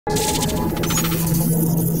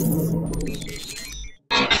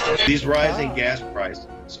These rising gas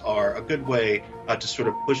prices are a good way to sort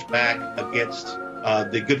of push back against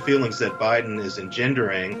the good feelings that Biden is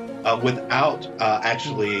engendering without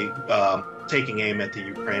actually taking aim at the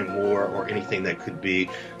Ukraine war or anything that could be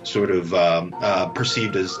sort of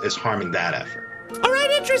perceived as harming that effort. All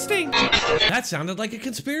right, interesting. That sounded like a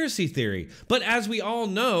conspiracy theory. But as we all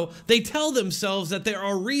know, they tell themselves that there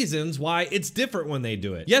are reasons why it's different when they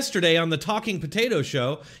do it. Yesterday on the Talking Potato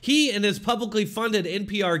Show, he and his publicly funded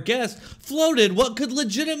NPR guest floated what could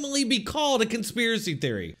legitimately be called a conspiracy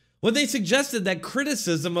theory, when they suggested that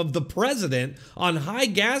criticism of the president on high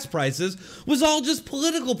gas prices was all just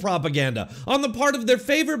political propaganda on the part of their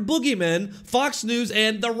favorite boogeymen, Fox News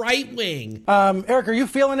and the right wing. Eric, are you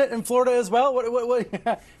feeling it in Florida as well?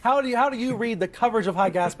 How do you read the coverage of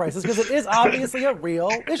high gas prices? Because it is obviously a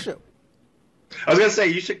real issue. I was going to say,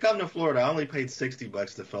 you should come to Florida. I only paid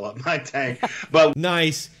 $60 to fill up my tank. But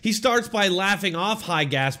nice. He starts by laughing off high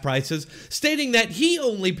gas prices, stating that he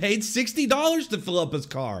only paid $60 to fill up his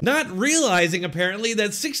car, not realizing apparently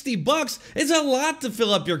that $60 is a lot to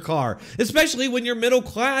fill up your car, especially when you're middle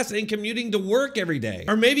class and commuting to work every day.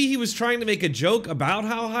 Or maybe he was trying to make a joke about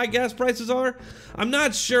how high gas prices are? I'm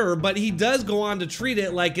not sure, but he does go on to treat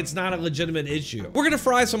it like it's not a legitimate issue. We're gonna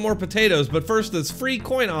fry some more potatoes, but first this free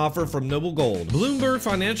coin offer from Noble Gold. Bloomberg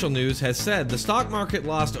Financial News has said the stock market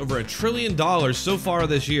lost over $1 trillion so far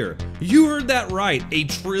this year. You heard that right,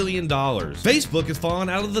 $1 trillion. Facebook has fallen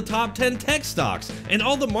out of the top 10 tech stocks, and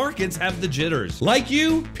all the markets have the jitters. Like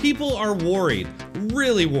you, people are worried,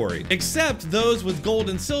 really worried, except those with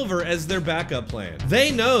gold and silver as their backup plan.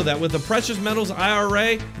 They know that with the precious metals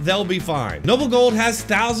IRA, they'll be fine. Noble Gold has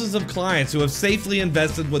thousands of clients who have safely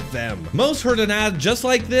invested with them. Most heard an ad just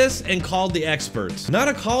like this and called the experts. Not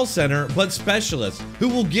a call center, but specialists who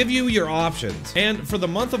will give you your options. And for the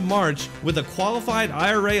month of March, with a qualified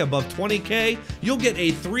IRA above 20K, you'll get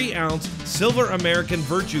a 3-ounce Silver American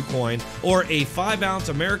Virtue coin or a 5-ounce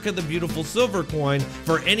America the Beautiful Silver coin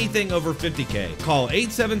for anything over 50K. Call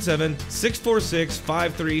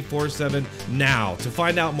 877-646-5347 now to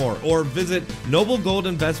find out more, or visit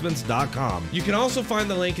noblegoldinvestments.com. You can also find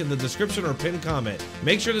the link in the description or pinned comment.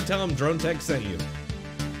 Make sure to tell them Dronetek sent you.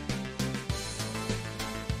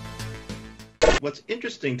 What's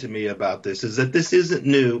interesting to me about this is that this isn't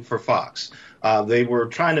new for Fox. They were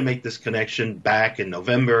trying to make this connection back in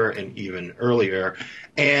November and even earlier.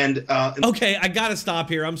 And okay, I gotta stop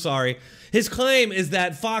here. I'm sorry. His claim is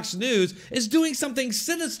that Fox News is doing something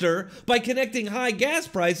sinister by connecting high gas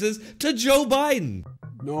prices to Joe Biden.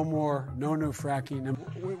 No new fracking.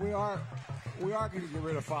 We are going to get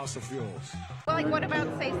rid of fossil fuels. Well, like, what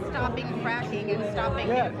about, say, stopping fracking and stopping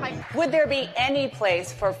pipe? Would there be any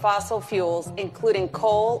place for fossil fuels, including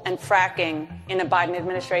coal and fracking, in a Biden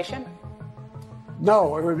administration?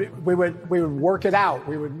 No, we would work it out.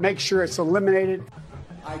 We would make sure it's eliminated.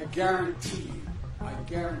 I guarantee you,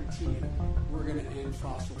 we're going to end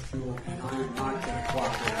fossil fuel, and I am not going to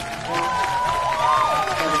cooperate.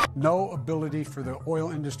 No ability for the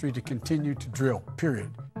oil industry to continue to drill,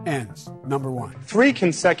 period. Ends. Number one. 3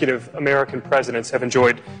 consecutive American presidents have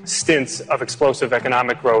enjoyed stints of explosive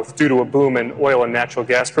economic growth due to a boom in oil and natural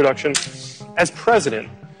gas production. As president,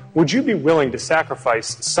 would you be willing to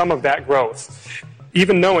sacrifice some of that growth,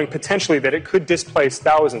 even knowing potentially that it could displace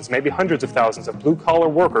thousands, maybe hundreds of thousands of blue-collar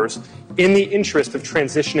workers in the interest of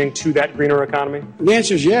transitioning to that greener economy? The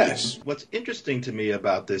answer is yes. What's interesting to me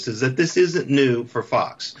about this is that this isn't new for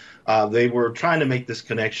Fox. They were trying to make this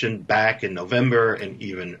connection back in November and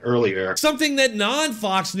even earlier. Something that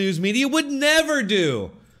non-Fox News media would never do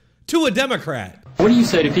to a Democrat. What do you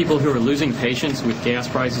say to people who are losing patience with gas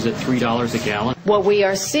prices at $3 a gallon? What we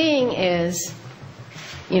are seeing is,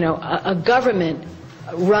 a government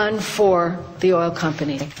run for the oil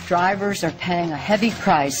companies. Drivers are paying a heavy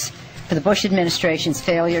price for the Bush administration's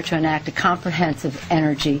failure to enact a comprehensive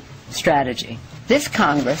energy strategy. This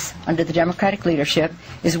Congress, under the Democratic leadership,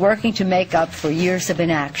 is working to make up for years of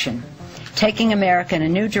inaction, taking America in a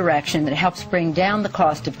new direction that helps bring down the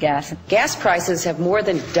cost of gas. Gas prices have more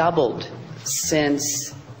than doubled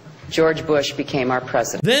since George Bush became our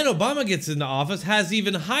president. Then Obama gets into office, has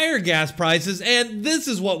even higher gas prices, and this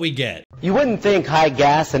is what we get. You wouldn't think high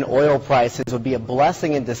gas and oil prices would be a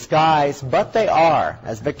blessing in disguise, but they are.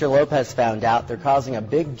 As Victor Lopez found out, they're causing a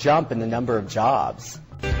big jump in the number of jobs.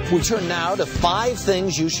 We turn now to 5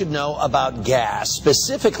 things you should know about gas,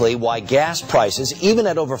 specifically why gas prices, even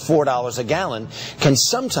at over $4 a gallon, can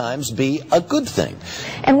sometimes be a good thing.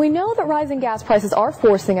 And we know that rising gas prices are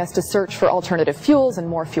forcing us to search for alternative fuels and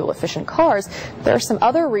more fuel-efficient cars. There are some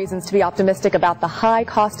other reasons to be optimistic about the high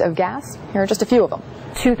cost of gas. Here are just a few of them.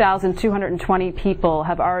 2,220 people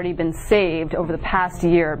have already been saved over the past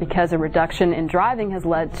year because a reduction in driving has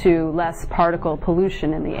led to less particle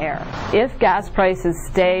pollution in the air. If gas prices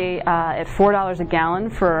stay at $4 a gallon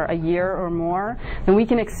for a year or more, then we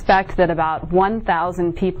can expect that about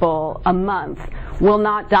 1,000 people a month will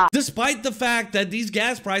not die. Despite the fact that these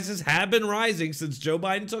gas prices have been rising since Joe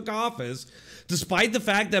Biden took office, despite the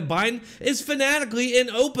fact that Biden is fanatically and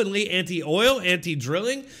openly anti-oil,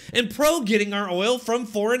 anti-drilling, and pro-getting our oil from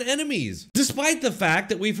foreign enemies. Despite the fact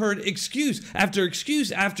that we've heard excuse after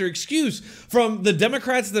excuse after excuse from the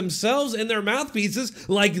Democrats themselves and their mouthpieces,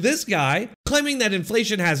 like this guy, claiming that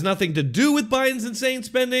inflation has nothing to do with Biden's insane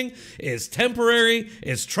spending, is temporary,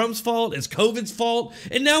 is Trump's fault, is COVID's fault,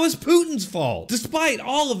 and now is Putin's fault. Despite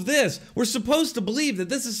all of this, we're supposed to believe that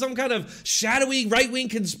this is some kind of shadowy right-wing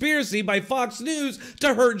conspiracy by Fox News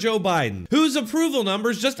to hurt Joe Biden, whose approval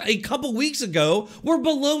numbers just a couple weeks ago were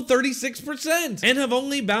below 36% and have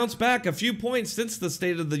only bounced back a few points since the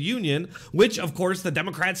State of the Union, which of course the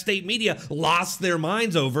Democrat state media lost their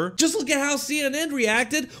minds over. Just look at how CNN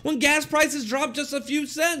reacted when gas prices dropped just a few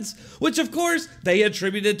cents, which of course they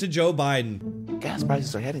attributed to Joe Biden. Gas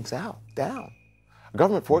prices are heading down. A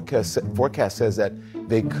government forecast says that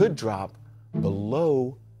they could drop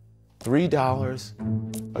below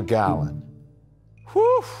 $3 a gallon.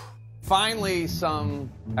 Whew. Finally, some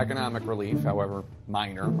economic relief, however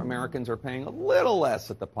minor. Americans are paying a little less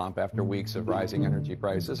at the pump after weeks of rising energy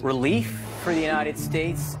prices. Relief for the United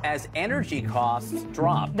States as energy costs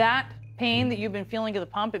drop. That pain that you've been feeling at the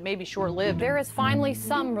pump, it may be short-lived. There is finally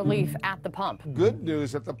some relief at the pump. Good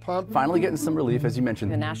news at the pump. Finally getting some relief, as you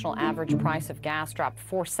mentioned. The national average price of gas dropped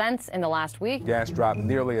 4 cents in the last week. Gas dropped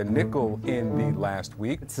nearly a nickel in the last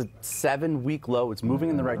week. It's a 7-week low. It's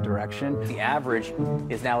moving in the right direction. The average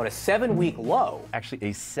is now at a 7-week low. Actually,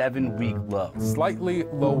 a 7-week low. Slightly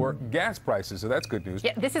lower gas prices, so that's good news.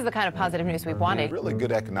 Yeah, this is the kind of positive news we wanted. Really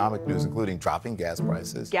good economic news, including dropping gas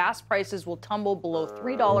prices. Gas prices will tumble below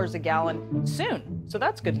 $3 a gallon soon, so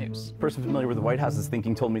that's good news. A person familiar with the White House's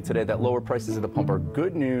thinking told me today that lower prices at the pump are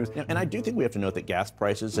good news. And I do think we have to note that gas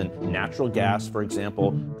prices and natural gas, for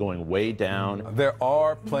example, going way down. There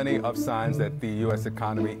are plenty of signs that the U.S.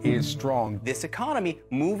 economy is strong. This economy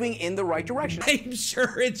moving in the right direction. I'm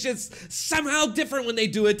sure it's just somehow different when they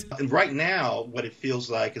do it. And right now, what it feels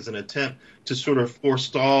like is an attempt to sort of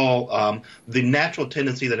forestall the natural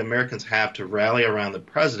tendency that Americans have to rally around the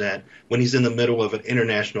president when he's in the middle of an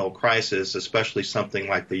international crisis, especially something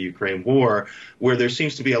like the Ukraine war, where there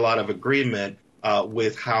seems to be a lot of agreement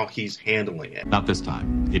with how he's handling it. Not this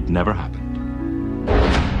time. It never happened.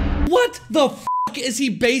 What the f*** is he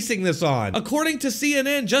basing this on? According to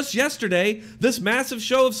CNN just yesterday, this massive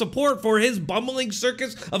show of support for his bumbling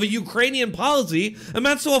circus of a Ukrainian policy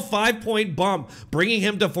amounts to a 5-point bump, bringing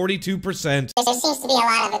him to 42%. There seems to be a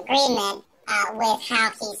lot of agreement with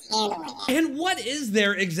how he's handling it. And what is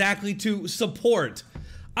there exactly to support?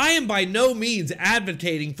 I am by no means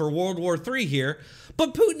advocating for World War III here,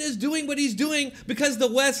 but Putin is doing what he's doing because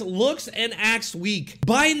the West looks and acts weak.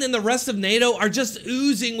 Biden and the rest of NATO are just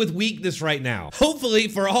oozing with weakness right now. Hopefully,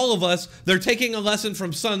 for all of us, they're taking a lesson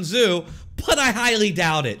from Sun Tzu, but I highly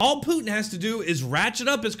doubt it. All Putin has to do is ratchet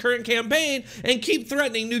up his current campaign and keep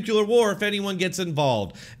threatening nuclear war if anyone gets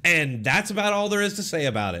involved. And that's about all there is to say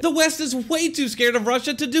about it. The West is way too scared of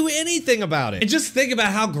Russia to do anything about it. And just think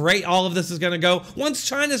about how great all of this is going to go once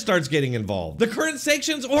China starts getting involved. The current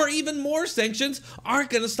sanctions, or even more sanctions, aren't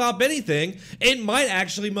going to stop anything. It might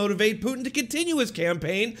actually motivate Putin to continue his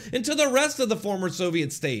campaign into the rest of the former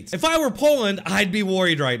Soviet states. If I were Poland, I'd be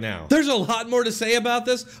worried right now. There's a lot more to say about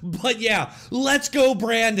this, but yeah, let's go,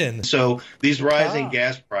 Brandon. So these rising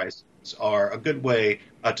gas prices are a good way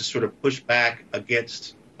to sort of push back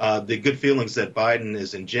against the good feelings that Biden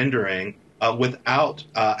is engendering without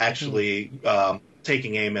actually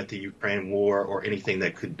taking aim at the Ukraine war or anything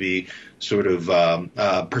that could be sort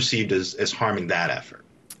of perceived as harming that effort.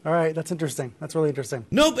 All right, that's interesting. That's really interesting.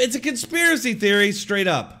 Nope, it's a conspiracy theory straight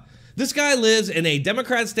up. This guy lives in a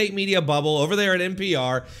Democrat state media bubble over there at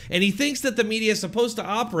NPR, and he thinks that the media is supposed to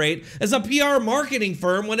operate as a PR marketing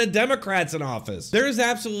firm when a Democrat's in office. There is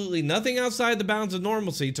absolutely nothing outside the bounds of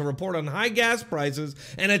normalcy to report on high gas prices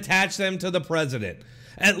and attach them to the president.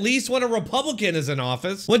 At least when a Republican is in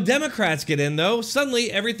office. When Democrats get in, though, suddenly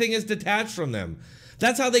everything is detached from them.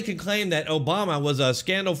 That's how they can claim that Obama was a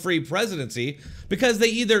scandal-free presidency, because they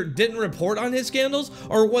either didn't report on his scandals,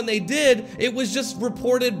 or when they did, it was just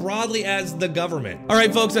reported broadly as the government. All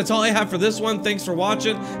right, folks, that's all I have for this one. Thanks for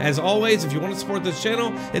watching. As always, if you want to support this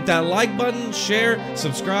channel, hit that like button, share,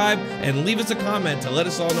 subscribe, and leave us a comment to let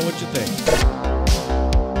us all know what you think.